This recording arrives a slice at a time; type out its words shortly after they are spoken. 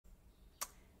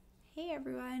Hey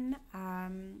everyone,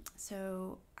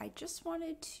 so I just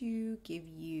wanted to give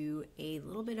you a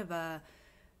little bit of a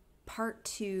part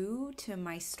 2 to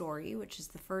my story, which is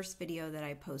the first video that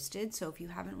I posted. So if you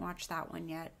haven't watched that one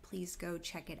yet, please go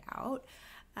check it out.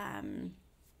 Again,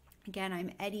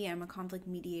 I'm Eddie. I'm a conflict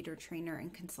mediator, trainer,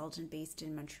 and consultant based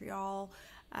in Montreal,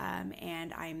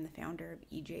 and I'm the founder of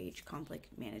EJH Conflict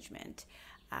Management.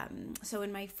 So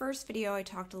in my first video, I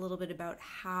talked a little bit about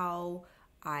how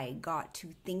I got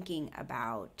to thinking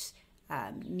about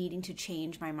needing to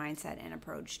change my mindset and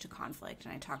approach to conflict.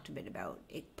 And I talked a bit about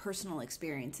personal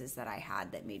experiences that I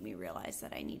had that made me realize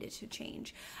that I needed to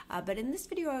change. But in this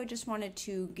video, I just wanted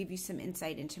to give you some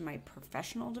insight into my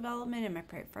professional development and my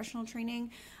professional training.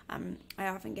 I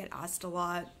often get asked a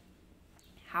lot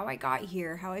how I got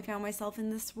here, how I found myself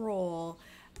in this role,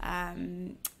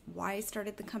 why I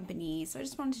started the company. So I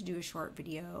just wanted to do a short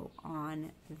video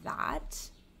on that.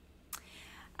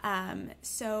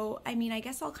 I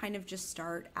guess I'll kind of just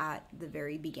start at the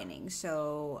very beginning.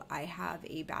 So I have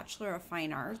a Bachelor of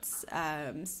Fine Arts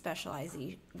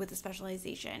with a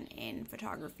specialization in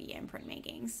photography and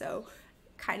printmaking. So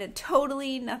kind of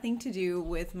totally nothing to do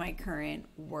with my current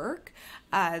work,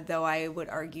 though I would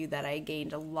argue that I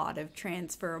gained a lot of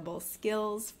transferable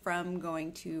skills from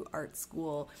going to art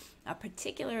school,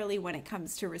 particularly when it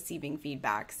comes to receiving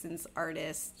feedback, since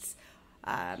artists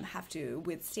have to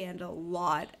withstand a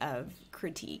lot of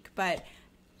critique, but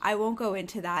I won't go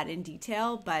into that in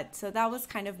detail. But so that was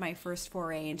kind of my first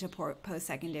foray into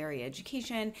post-secondary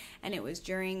education, and it was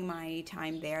during my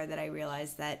time there that I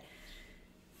realized that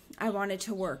I wanted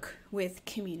to work with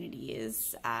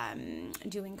communities,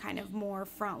 doing kind of more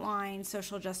frontline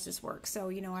social justice work.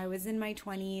 So, I was in my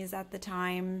 20s at the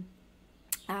time.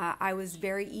 I was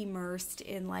very immersed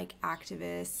in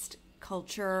activist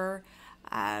culture,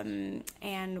 and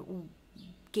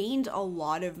gained a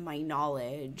lot of my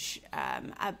knowledge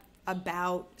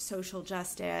about social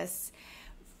justice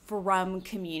from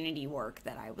community work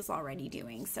that I was already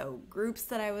doing. So groups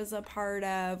that I was a part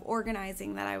of,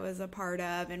 organizing that I was a part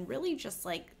of, and really just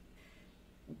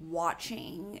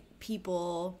watching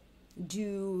people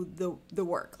do the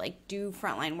work, do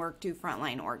frontline work, do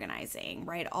frontline organizing,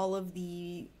 right? All of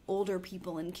the older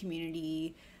people in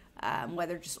community,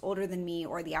 whether just older than me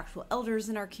or the actual elders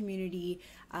in our community,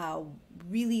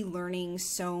 really learning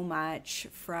so much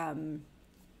from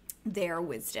their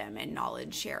wisdom and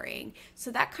knowledge sharing. So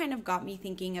that kind of got me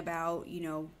thinking about,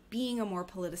 being a more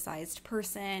politicized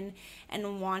person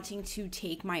and wanting to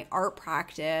take my art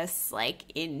practice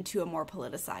into a more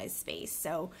politicized space.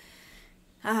 So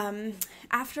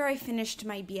after I finished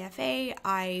my BFA,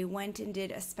 I went and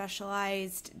did a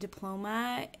specialized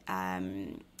diploma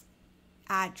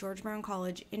at George Brown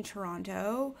College in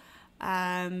Toronto,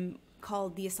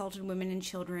 called the Assaulted Women and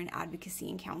Children Advocacy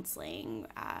and Counseling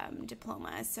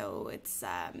diploma. So it's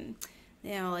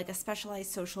a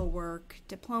specialized social work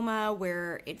diploma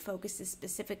where it focuses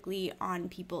specifically on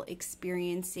people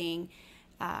experiencing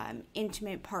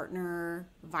intimate partner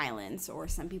violence, or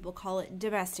some people call it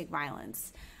domestic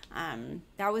violence.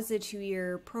 That was a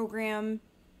 2-year program.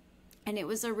 And it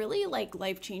was a really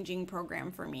life-changing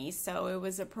program for me. So it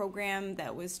was a program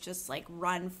that was just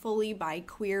run fully by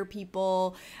queer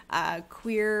people,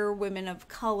 queer women of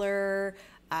color,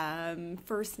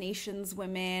 First Nations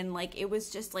women. It was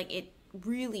just it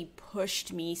really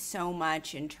pushed me so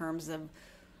much in terms of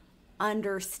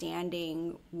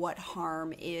understanding what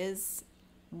harm is,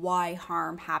 why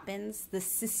harm happens, the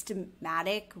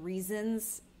systematic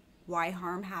reasons why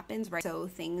harm happens, right? So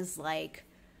things like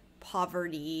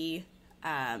poverty,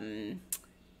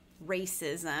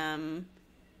 racism,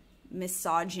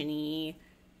 misogyny,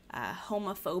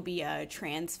 homophobia,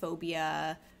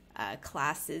 transphobia,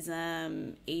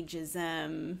 classism,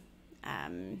 ageism,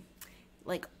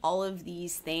 all of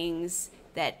these things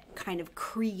that kind of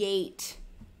create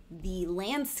the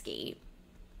landscape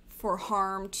for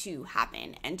harm to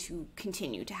happen and to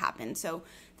continue to happen. So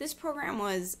this program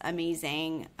was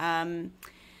amazing. And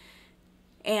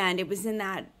it was in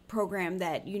that program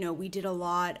that, we did a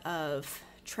lot of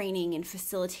training and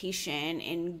facilitation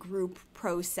in group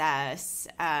process,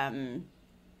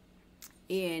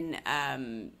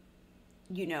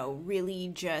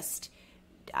 really just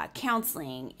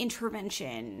counseling,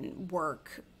 intervention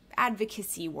work,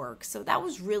 advocacy work. So that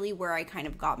was really where I kind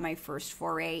of got my first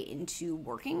foray into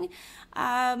working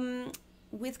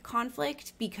with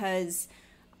conflict, because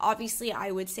obviously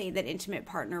I would say that intimate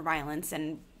partner violence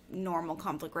and normal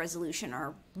conflict resolution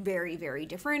are very, very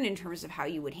different in terms of how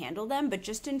you would handle them, but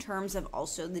just in terms of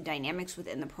also the dynamics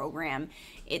within the program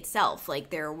itself. Like,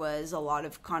 there was a lot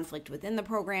of conflict within the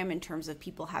program in terms of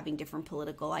people having different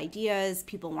political ideas,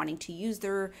 people wanting to use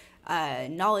their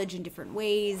knowledge in different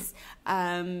ways,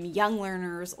 young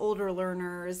learners, older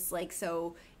learners. Like,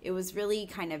 so it was really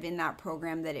kind of in that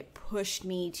program that it pushed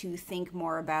me to think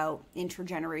more about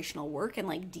intergenerational work and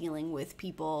like dealing with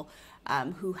people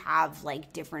who have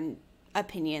like different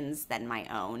opinions than my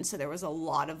own. So there was a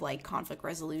lot of like conflict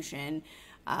resolution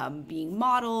being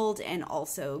modeled and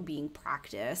also being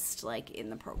practiced like in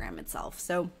the program itself.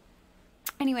 So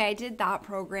anyway, I did that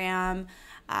program.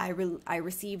 I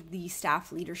received the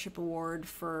Staff Leadership Award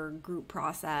for group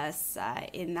process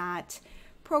in that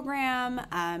program.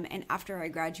 And after I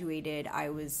graduated, I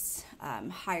was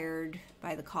hired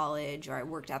by the college, or I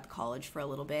worked at the college for a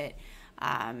little bit,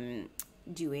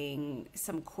 doing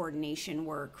some coordination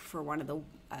work for one of the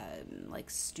like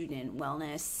student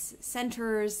wellness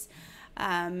centers.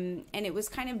 And it was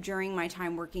kind of during my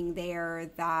time working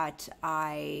there that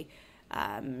I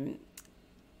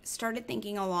started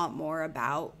thinking a lot more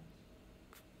about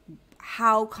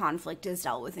how conflict is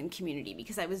dealt with in community,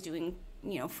 because I was doing,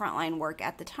 you know, frontline work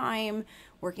at the time,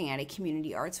 working at a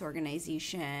community arts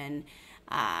organization,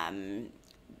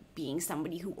 being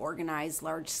somebody who organized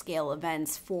large-scale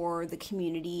events for the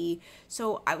community.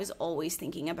 So I was always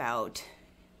thinking about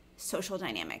social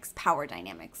dynamics, power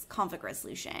dynamics, conflict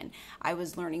resolution. I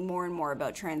was learning more and more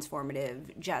about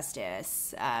transformative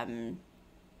justice,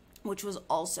 which was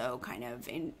also kind of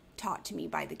taught to me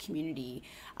by the community,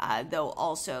 though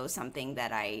also something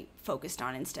that I focused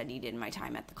on and studied in my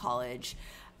time at the college,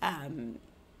 and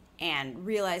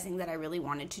realizing that I really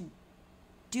wanted to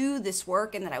do this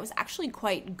work and that I was actually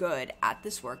quite good at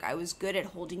this work. I was good at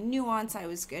holding nuance. I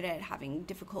was good at having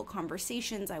difficult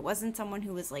conversations. I wasn't someone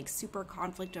who was like super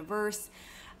conflict averse.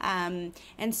 And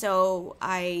so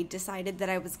I decided that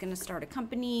I was going to start a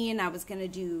company and I was going to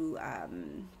do,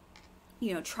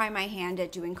 try my hand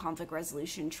at doing conflict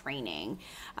resolution training.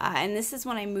 And this is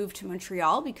when I moved to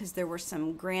Montreal, because there were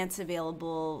some grants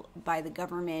available by the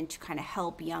government to kind of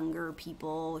help younger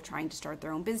people trying to start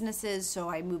their own businesses. So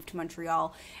I moved to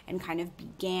Montreal and kind of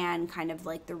began kind of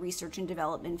like the research and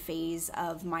development phase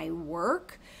of my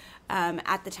work.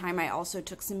 At the time, I also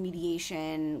took some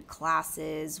mediation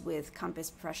classes with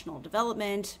Compass Professional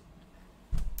Development.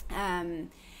 And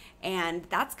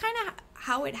that's kind of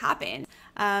how it happened.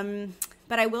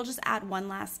 But I will just add one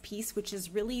last piece, which is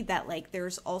really that like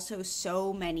there's also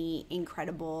so many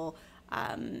incredible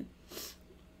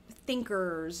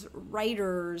thinkers,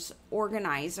 writers,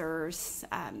 organizers,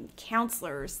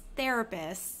 counselors,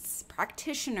 therapists,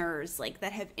 practitioners like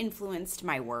that have influenced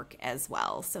my work as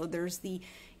well. So there's the,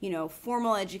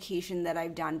 formal education that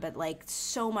I've done, but like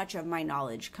so much of my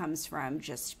knowledge comes from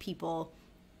just people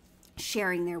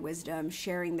sharing their wisdom,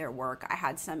 sharing their work. I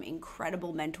had some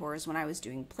incredible mentors when I was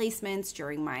doing placements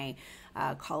during my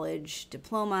college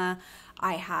diploma.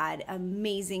 I had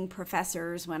amazing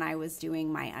professors when I was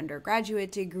doing my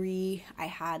undergraduate degree. I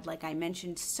had, like I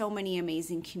mentioned, so many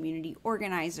amazing community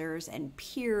organizers and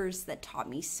peers that taught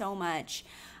me so much.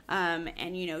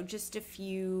 And, just a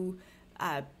few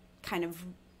kind of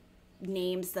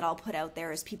names that I'll put out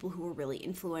there as people who were really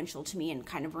influential to me and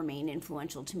kind of remain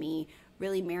influential to me.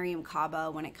 Really, Mariame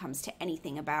Kaba when it comes to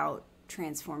anything about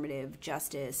transformative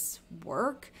justice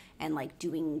work and like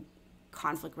doing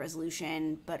conflict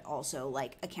resolution, but also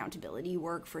like accountability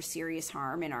work for serious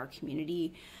harm in our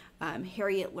community.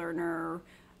 Harriet Lerner,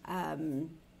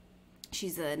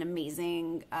 she's an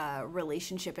amazing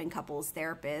relationship and couples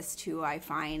therapist who I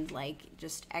find like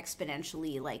just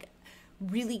exponentially like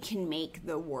really can make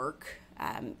the work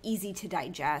easy to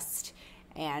digest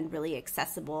and really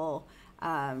accessible.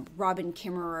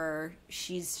 Kimmerer,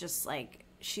 she's just like,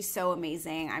 she's so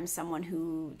amazing. I'm someone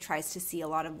who tries to see a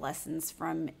lot of lessons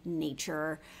from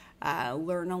nature,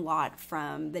 learn a lot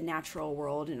from the natural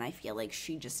world, and I feel like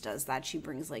she just does that. She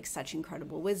brings like such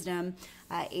incredible wisdom.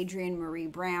 Adrienne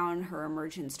Brown, her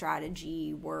emergent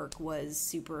strategy work was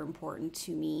super important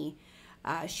to me.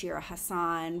 Shira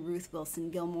Hassan, Ruth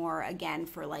Gilmore, again,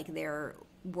 for like their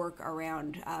work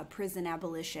around prison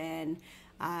abolition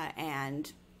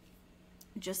and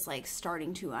just like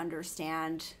starting to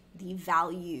understand the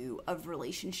value of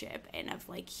relationship and of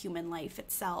like human life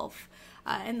itself.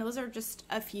 And those are just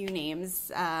a few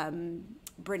names.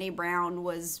 Brene Brown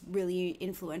was really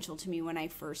influential to me when I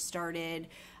first started.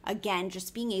 Again,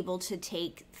 just being able to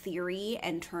take theory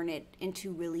and turn it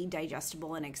into really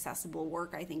digestible and accessible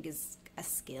work, I think is a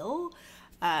skill.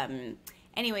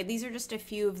 Anyway, these are just a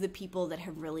few of the people that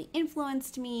have really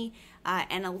influenced me,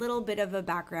 and a little bit of a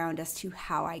background as to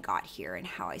how I got here and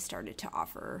how I started to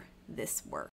offer this work.